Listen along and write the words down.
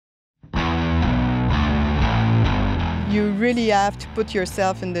You really have to put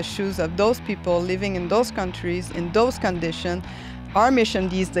yourself in the shoes of those people living in those countries, in those conditions. Our mission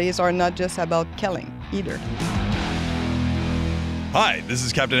these days are not just about killing either. Hi, this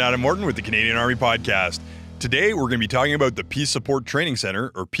is Captain Adam Morton with the Canadian Army Podcast. Today, we're going to be talking about the Peace Support Training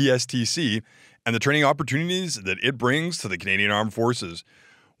Center, or PSTC, and the training opportunities that it brings to the Canadian Armed Forces.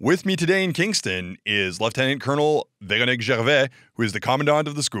 With me today in Kingston is Lieutenant Colonel Véronique Gervais, who is the Commandant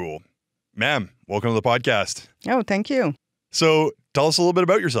of the school. Ma'am, welcome to the podcast. Oh, thank you. So, tell us a little bit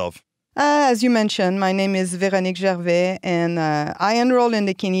about yourself. As you mentioned, my name is Véronique Gervais, and I enrolled in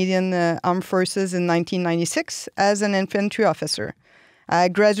the Canadian Armed Forces in 1996 as an infantry officer. I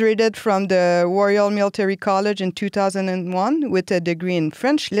graduated from the Royal Military College in 2001 with a degree in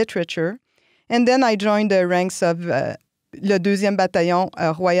French literature, and then I joined the ranks of Le 2e Bataillon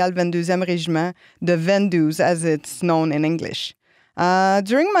Royal 22e Régiment, the 22, as it's known in English.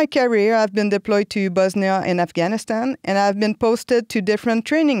 During my career, I've been deployed to Bosnia and Afghanistan, and I've been posted to different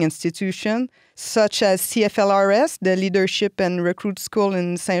training institutions, such as CFLRS, the Leadership and Recruit School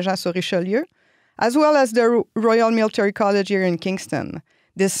in Saint-Jean-sur-Richelieu, as well as the Royal Military College here in Kingston.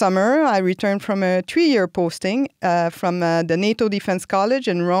 This summer, I returned from a 3-year posting from the NATO Defense College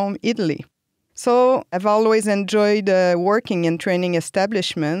in Rome, Italy. So I've always enjoyed working in training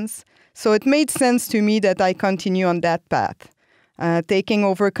establishments, so it made sense to me that I continue on that path. Taking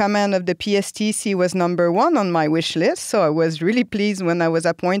over command of the PSTC was number 1 on my wish list, so I was really pleased when I was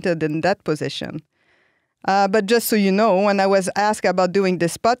appointed in that position. But just so you know, when I was asked about doing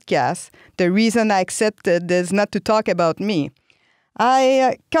this podcast, the reason I accepted is not to talk about me.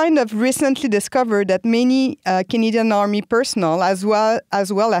 I kind of recently discovered that many Canadian Army personnel, as well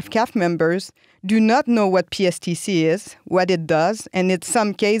as CAF members, do not know what PSTC is, what it does, and in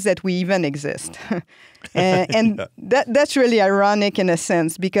some cases that we even exist. and that's really ironic in a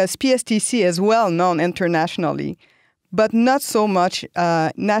sense, because PSTC is well known internationally, but not so much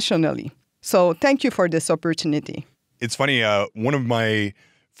nationally. So thank you for this opportunity. It's funny, one of my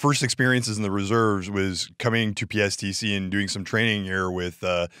first experiences in the reserves was coming to PSTC and doing some training here with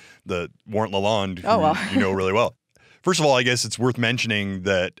the Warrant Lalonde, who you know really well. First of all, I guess it's worth mentioning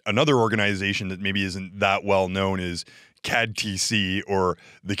that another organization that maybe isn't that well known is CADTC, or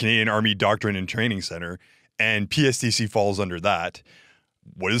the Canadian Army Doctrine and Training Center, and PSTC falls under that.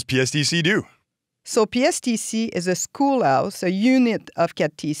 What does PSTC do? So PSTC is a schoolhouse, a unit of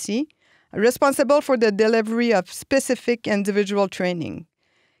CADTC, responsible for the delivery of specific individual training.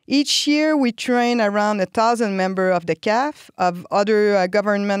 Each year, we train around 1,000 members of the CAF, of other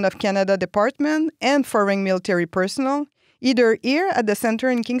Government of Canada departments, and foreign military personnel, either here at the center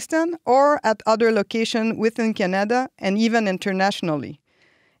in Kingston or at other locations within Canada and even internationally.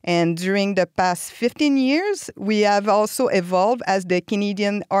 And during the past 15 years, we have also evolved as the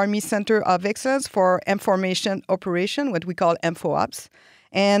Canadian Army Centre of Excellence for Information Operation, what we call InfoOps.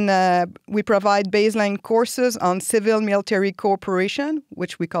 And we provide baseline courses on civil-military cooperation,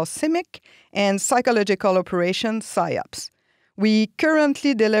 which we call CIMIC, and psychological operations, PSYOPs. We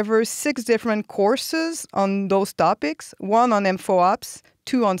currently deliver 6 different courses on those topics, 1 on InfoOps,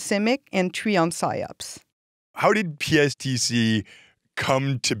 2 on CIMIC, and 3 on PSYOPs. How did PSTC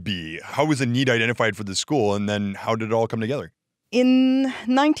come to be? How was a need identified for the school, and then how did it all come together? In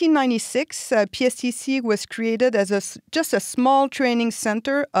 1996, PSTC was created as just a small training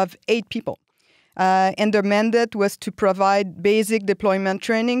center of 8 people. And their mandate was to provide basic deployment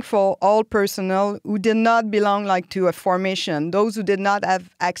training for all personnel who did not belong to a formation, those who did not have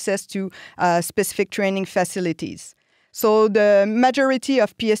access to specific training facilities. So the majority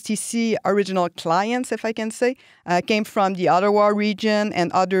of PSTC original clients, if I can say, came from the Ottawa region and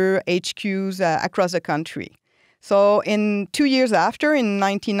other HQs across the country. So in 2 years after, in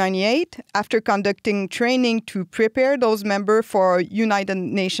 1998, after conducting training to prepare those members for United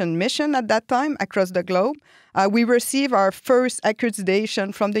Nations mission at that time across the globe, we received our first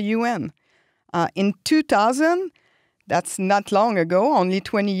accreditation from the UN. In 2000, that's not long ago, only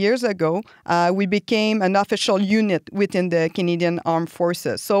 20 years ago, we became an official unit within the Canadian Armed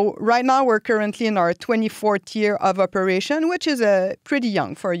Forces. So right now, we're currently in our 24th year of operation, which is pretty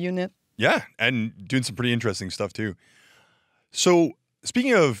young for a unit. Yeah, and doing some pretty interesting stuff too. So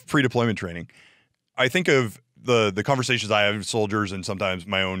speaking of pre-deployment training, I think of the conversations I have with soldiers and sometimes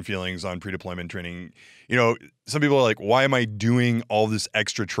my own feelings on pre-deployment training. You know, some people are like, why am I doing all this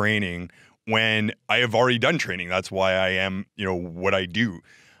extra training when I have already done training? That's why I am, what I do.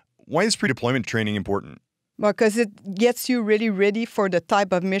 Why is pre-deployment training important? Well, because it gets you really ready for the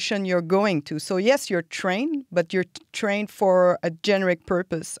type of mission you're going to. So yes, you're trained, but you're trained for a generic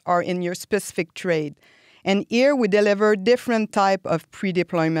purpose or in your specific trade. And here we deliver different type of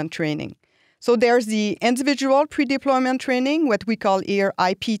pre-deployment training. So there's the individual pre-deployment training, what we call here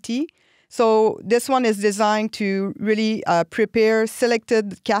IPT. So this one is designed to really prepare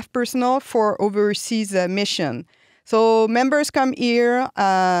selected CAF personnel for overseas mission. So members come here,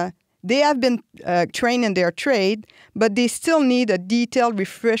 they have been trained in their trade, but they still need a detailed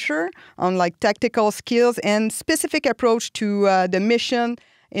refresher on like tactical skills and specific approach to the mission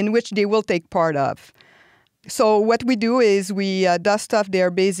in which they will take part of. So what we do is we dust off their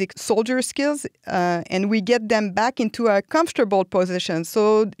basic soldier skills and we get them back into a comfortable position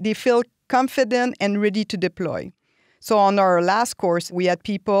so they feel confident and ready to deploy. So on our last course, we had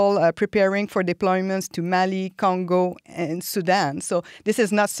people preparing for deployments to Mali, Congo, and Sudan. So this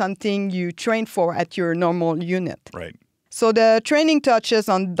is not something you train for at your normal unit. Right. So the training touches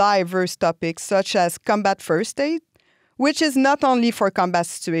on diverse topics such as combat first aid, which is not only for combat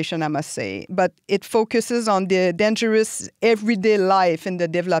situation, I must say, but it focuses on the dangerous everyday life in the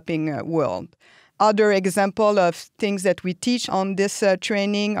developing world. Other examples of things that we teach on this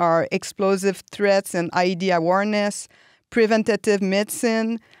training are explosive threats and IED awareness, preventative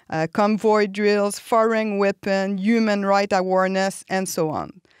medicine, convoy drills, foreign weapon, human rights awareness, and so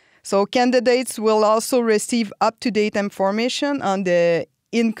on. So candidates will also receive up-to-date information on the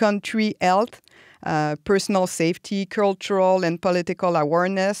in-country health, personal safety, cultural and political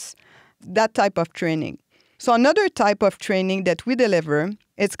awareness, that type of training. So another type of training that we deliver,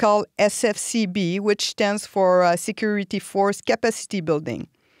 it's called SFCB, which stands for Security Force Capacity Building.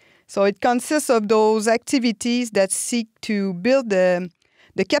 So it consists of those activities that seek to build the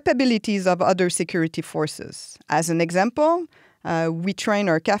capabilities of other security forces. As an example, we train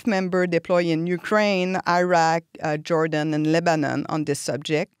our CAF member deployed in Ukraine, Iraq, Jordan, and Lebanon on this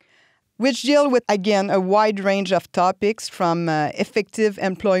subject, which deal with, again, a wide range of topics from effective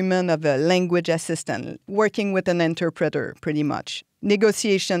employment of a language assistant, working with an interpreter, pretty much,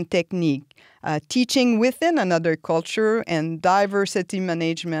 negotiation technique, teaching within another culture, and diversity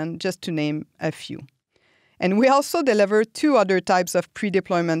management, just to name a few. And we also deliver two other types of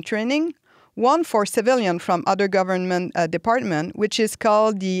pre-deployment training, one for civilian from other government department, which is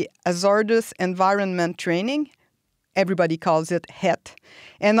called the Hazardous Environment Training. Everybody calls it HET.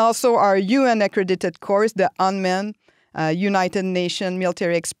 And also our UN-accredited course, the UNMAN, United Nations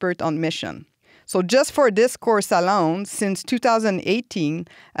Military Expert on Mission. So just for this course alone, since 2018,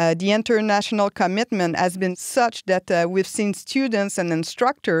 the international commitment has been such that we've seen students and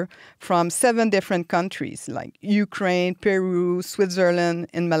instructors from 7 different countries, like Ukraine, Peru, Switzerland,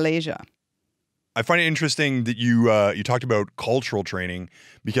 and Malaysia. I find it interesting that you talked about cultural training,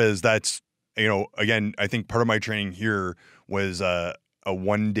 because that's, again, I think part of my training here was a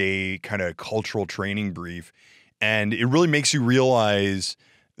one-day kind of cultural training brief. And it really makes you realize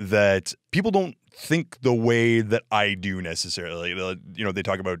that people don't think the way that I do necessarily. They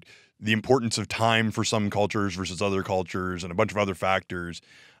talk about the importance of time for some cultures versus other cultures and a bunch of other factors.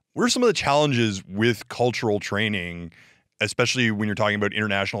 What are some of the challenges with cultural training, especially when you're talking about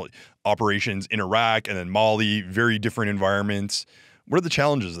international operations in Iraq and then Mali, very different environments? What are the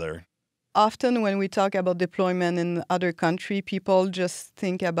challenges there? Often when we talk about deployment in other country, people just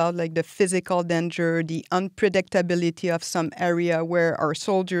think about like the physical danger, the unpredictability of some area where our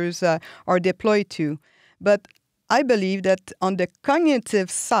soldiers are deployed to. But I believe that on the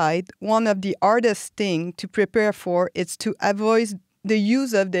cognitive side, one of the hardest things to prepare for is to avoid the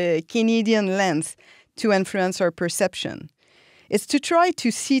use of the Canadian lens to influence our perception. It's to try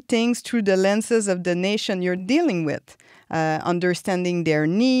to see things through the lenses of the nation you're dealing with. Understanding their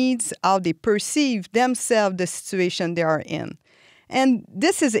needs, how they perceive themselves, the situation they are in. And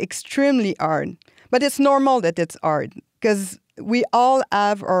this is extremely hard, but it's normal that it's hard because we all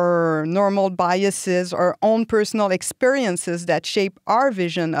have our normal biases, our own personal experiences that shape our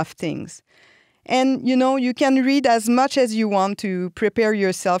vision of things. And, you can read as much as you want to prepare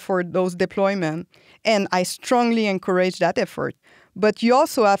yourself for those deployments, and I strongly encourage that effort. But you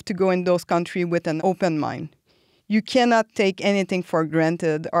also have to go in those countries with an open mind. You cannot take anything for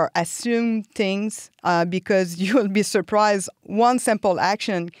granted or assume things because you'll be surprised. One simple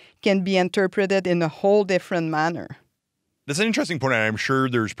action can be interpreted in a whole different manner. That's an interesting point, and I'm sure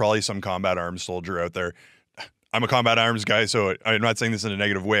there's probably some combat arms soldier out there. I'm a combat arms guy, so I'm not saying this in a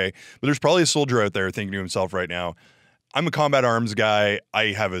negative way, but there's probably a soldier out there thinking to himself right now, I'm a combat arms guy. I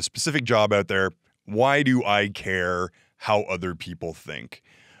have a specific job out there. Why do I care how other people think?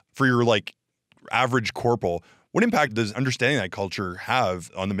 For your average corporal, what impact does understanding that culture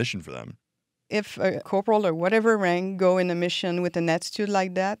have on the mission for them? If a corporal or whatever rank go in a mission with an attitude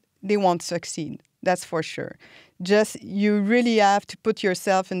like that, they won't succeed. That's for sure. Just you really have to put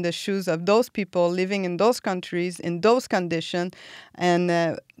yourself in the shoes of those people living in those countries, in those conditions.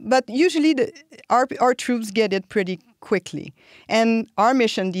 And but usually our troops get it pretty quickly. And our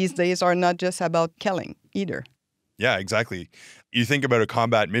mission these days are not just about killing either. Yeah, exactly. You think about a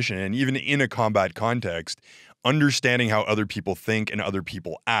combat mission, and even in a combat context, understanding how other people think and other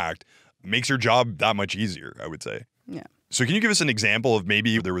people act makes your job that much easier, I would say. Yeah. So can you give us an example of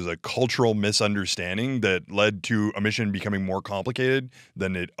maybe there was a cultural misunderstanding that led to a mission becoming more complicated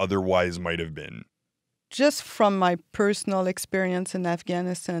than it otherwise might have been? Just from my personal experience in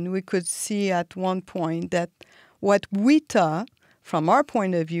Afghanistan, we could see at one point that what we thought, from our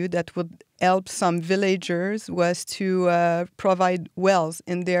point of view, that would help some villagers was to provide wells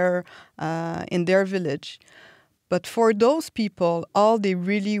in their village. But for those people, all they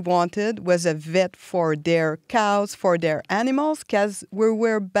really wanted was a vet for their cows, for their animals, because we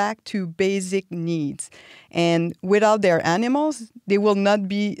were back to basic needs. And without their animals, they will not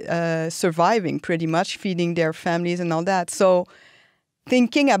be surviving pretty much, feeding their families and all that. So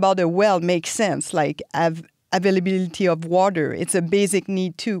thinking about a well makes sense, like availability of water. It's a basic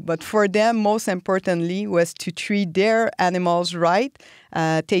need too. But for them, most importantly, was to treat their animals right,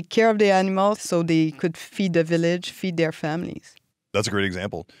 take care of the animals so they could feed the village, feed their families. That's a great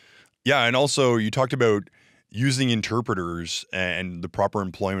example. Yeah, and also you talked about using interpreters and the proper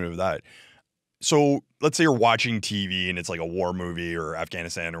employment of that. So let's say you're watching TV and it's like a war movie or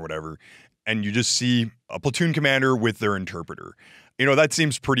Afghanistan or whatever, and you just see a platoon commander with their interpreter. You know, that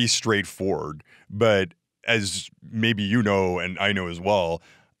seems pretty straightforward, but as maybe you know and I know as well,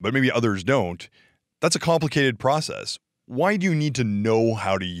 but maybe others don't, that's a complicated process. Why do you need to know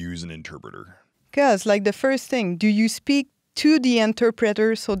how to use an interpreter? Because, like the first thing, do you speak to the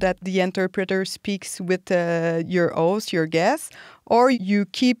interpreter so that the interpreter speaks with your host, your guest, or you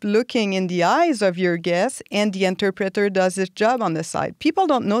keep looking in the eyes of your guest and the interpreter does his job on the side? People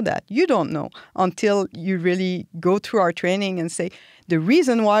don't know that. You don't know until you really go through our training and say, the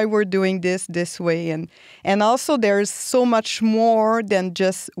reason why we're doing this way. And also there's so much more than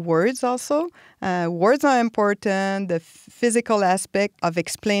just words also. Words are important, the physical aspect of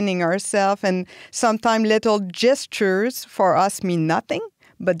explaining ourselves, and sometimes little gestures for us mean nothing,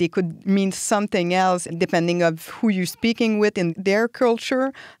 but they could mean something else depending on who you're speaking with in their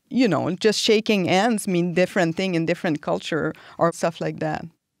culture. You know, just shaking hands mean different thing in different culture or stuff like that.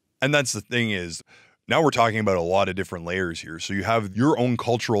 And that's the thing is, now we're talking about a lot of different layers here. So you have your own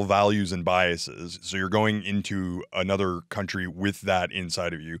cultural values and biases. So you're going into another country with that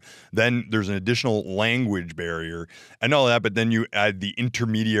inside of you. Then there's an additional language barrier and all that. But then you add the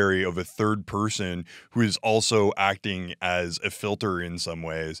intermediary of a third person who is also acting as a filter in some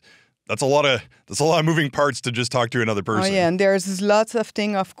ways. That's a lot of moving parts to just talk to another person. Oh, yeah. And there's lots of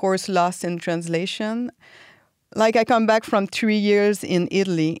things, of course, lost in translation. Like I come back from 3 years in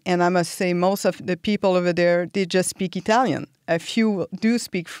Italy, and I must say most of the people over there, they just speak Italian. A few do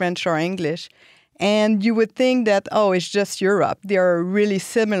speak French or English. And you would think that, oh, it's just Europe. They are really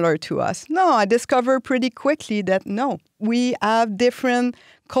similar to us. No, I discovered pretty quickly that no, we have different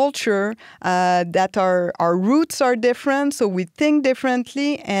culture, that our roots are different, so we think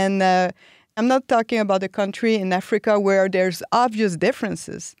differently. And I'm not talking about a country in Africa where there's obvious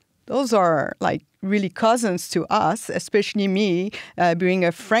differences. Those are like really cousins to us, especially me, being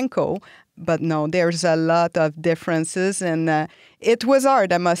a Franco. But no, there's a lot of differences. And it was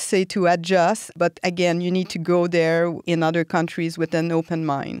hard, I must say, to adjust. But again, you need to go there in other countries with an open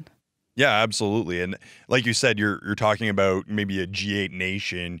mind. Yeah, absolutely. And like you said, you're talking about maybe a G8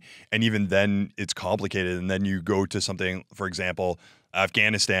 nation, and even then it's complicated. And then you go to something, for example,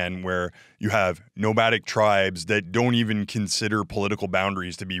 Afghanistan, where you have nomadic tribes that don't even consider political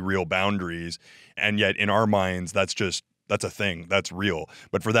boundaries to be real boundaries. And yet in our minds, that's a thing, that's real.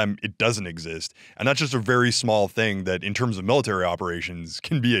 But for them, it doesn't exist. And that's just a very small thing that in terms of military operations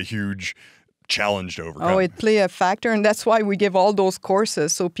can be a huge challenge to overcome. Oh, it plays a factor. And that's why we give all those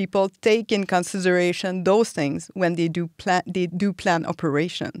courses so people take in consideration those things when they do plan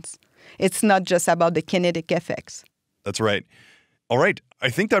operations. It's not just about the kinetic effects. That's right. All right. I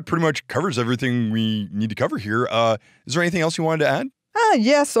think that pretty much covers everything we need to cover here. Is there anything else you wanted to add?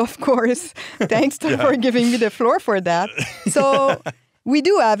 Yes, of course. Thanks for giving me the floor for that. So we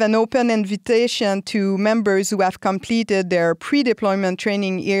do have an open invitation to members who have completed their pre-deployment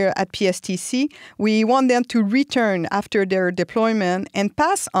training here at PSTC. We want them to return after their deployment and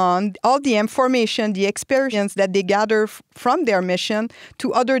pass on all the information, the experience that they gather from their mission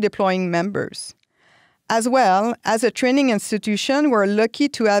to other deploying members. As well, as a training institution, we're lucky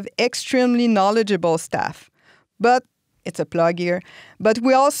to have extremely knowledgeable staff. But It's a plug here. But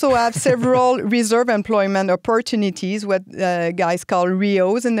we also have several reserve employment opportunities, what guys call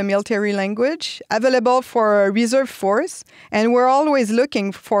RIOs in the military language, available for a reserve force. And we're always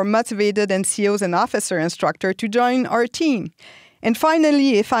looking for motivated NCOs and officer instructors to join our team. And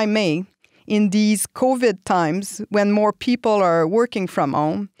finally, if I may, in these COVID times when more people are working from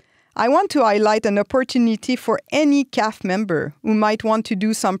home, I want to highlight an opportunity for any CAF member who might want to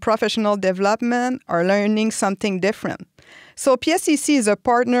do some professional development or learning something different. So PSTC is a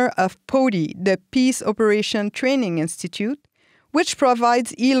partner of POTI, the Peace Operation Training Institute, which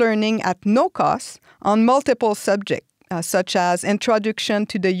provides e-learning at no cost on multiple subjects, such as Introduction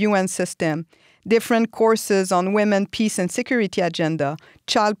to the UN System, different courses on women, peace and security agenda,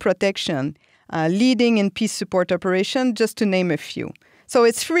 child protection, leading in peace support operation, just to name a few. So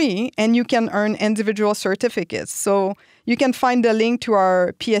it's free, and you can earn individual certificates. So you can find the link to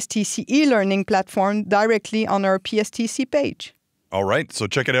our PSTC e-learning platform directly on our PSTC page. All right, so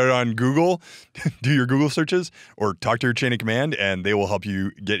check it out on Google, do your Google searches, or talk to your chain of command, and they will help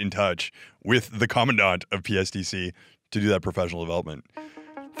you get in touch with the Commandant of PSTC to do that professional development.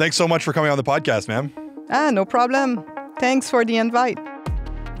 Thanks so much for coming on the podcast, ma'am. No problem. Thanks for the invite.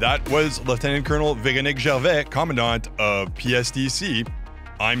 That was Lieutenant Colonel Véronique Gervais, Commandant of PSTC.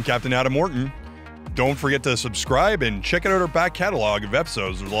 I'm Captain Adam Morton. Don't forget to subscribe and check out our back catalog of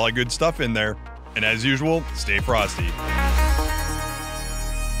episodes. There's a lot of good stuff in there. And as usual, stay frosty.